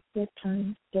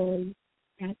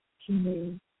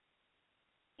AuntJewelBedtimeStories@gmail.com.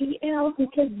 EL,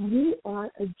 because you are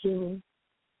a jewel.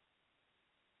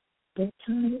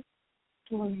 Bedtime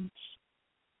Stories.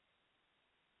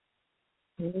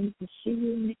 We will see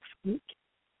you next week,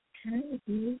 and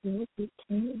we will be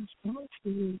playing songs for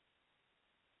you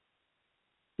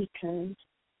because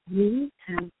you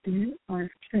have been our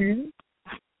friend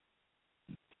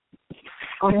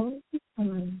all the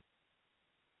time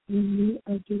when we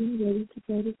are getting ready to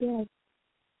go to bed.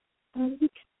 And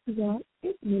because of that,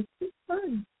 it makes it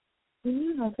fun. When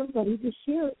you have somebody to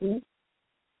share it with,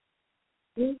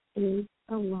 it is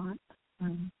a lot of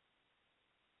fun.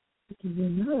 Because you're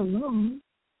not alone.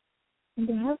 And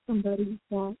to have somebody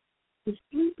that is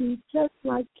sleepy just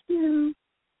like you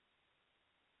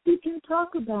can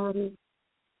talk about it.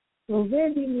 So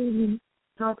Randy Newman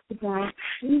talks about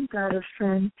you've got a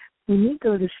friend. When you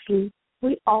go to sleep,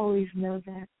 we always know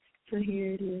that. So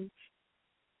here it is.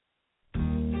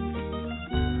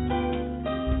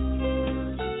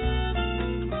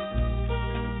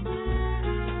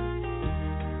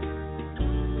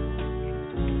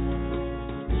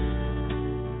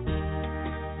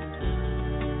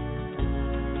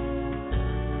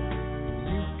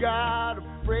 Got a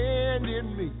friend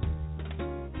in me.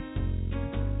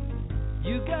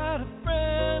 You got a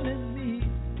friend in me.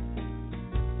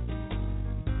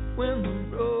 When the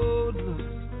road looks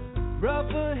rough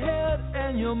ahead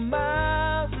and you're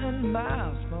miles and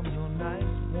miles from your nice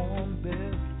warm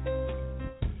bed,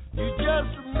 you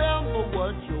just remember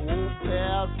what your old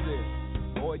past said.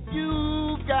 Boy,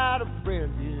 you got a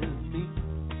friend in me.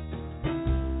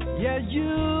 Yeah,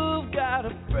 you've got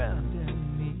a friend in me.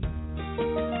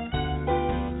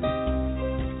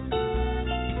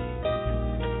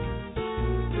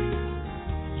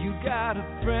 You got a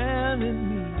friend in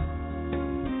me.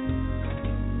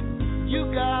 You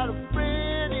got a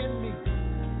friend in me.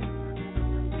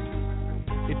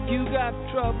 If you got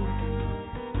trouble,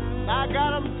 I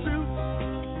got 'em too.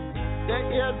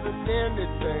 There isn't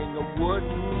anything I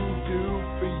wouldn't do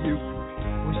for you.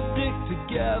 We stick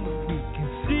together, we can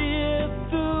see it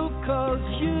through, 'cause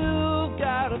you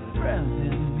got a friend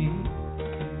in me.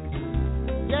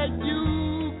 Yeah, you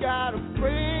got a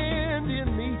friend in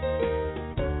me.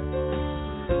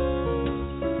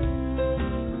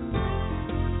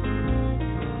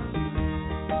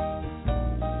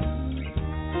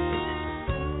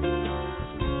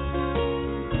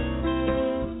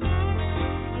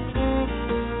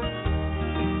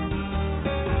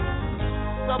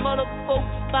 Some of the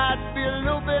folks might be a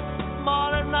little bit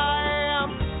smarter than I am,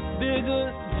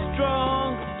 bigger,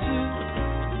 strong too,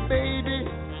 baby,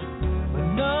 but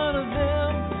none of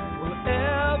them will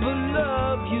ever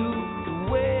love you the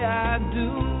way I do.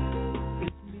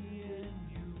 It's me and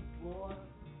you, boy,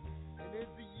 and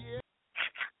it's a year.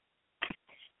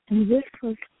 And this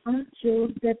was Aunt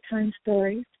Jewel's Bedtime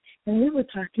Stories, and we were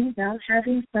talking about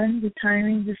having fun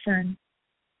retiring the sun.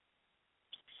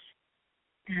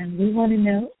 And we want to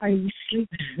know, are you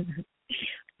sleeping?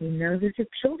 We know that the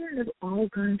children have all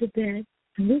gone to bed,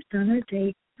 and we've done our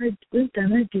day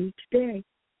today.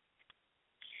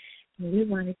 And we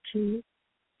wanted to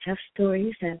have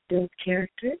stories that build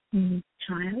character in each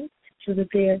child so that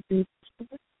they are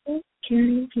responsible,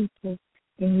 caring people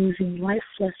in using life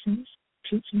lessons,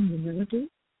 teaching humility,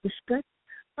 respect,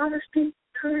 honesty,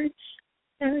 courage,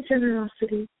 and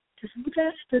generosity. Because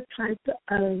that's the type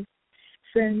of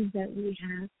friends that we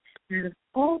have. that have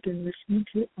all been listening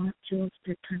to Aunt Jewel's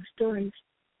Bedtime Stories.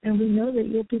 And we know that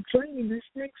you'll be joining us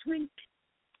next week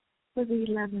for the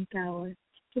 11th hour.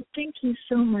 So thank you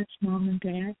so much, Mom and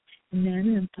Dad, and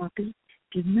Nana and Poppi.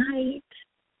 Good night.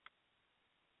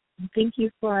 And thank you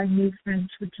for our new friends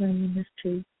for joining us,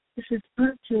 too. This is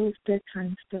Aunt Jewel's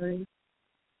Bedtime Stories.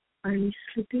 Are you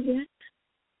sleepy yet?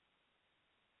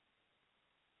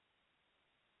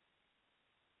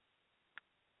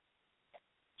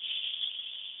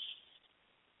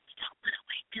 Don't want to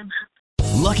wake them up.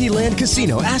 Lucky Land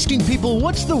Casino, asking people,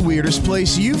 what's the weirdest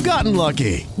place you've gotten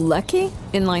lucky? Lucky?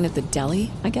 In line at the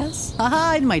deli, I guess?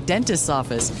 Aha, in my dentist's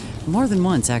office. More than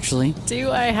once, actually.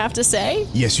 Do I have to say?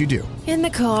 Yes, you do. In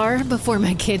the car before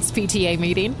my kids' PTA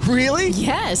meeting. Really?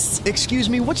 Yes. Excuse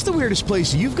me, what's the weirdest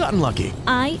place you've gotten lucky?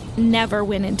 I never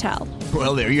win and tell.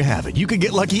 Well, there you have it. You can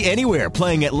get lucky anywhere,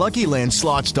 playing at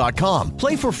LuckyLandSlots.com.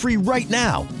 Play for free right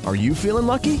now. Are you feeling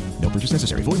lucky? No purchase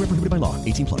necessary. Void where prohibited by law.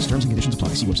 18+. Terms and conditions apply.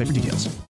 See website for details.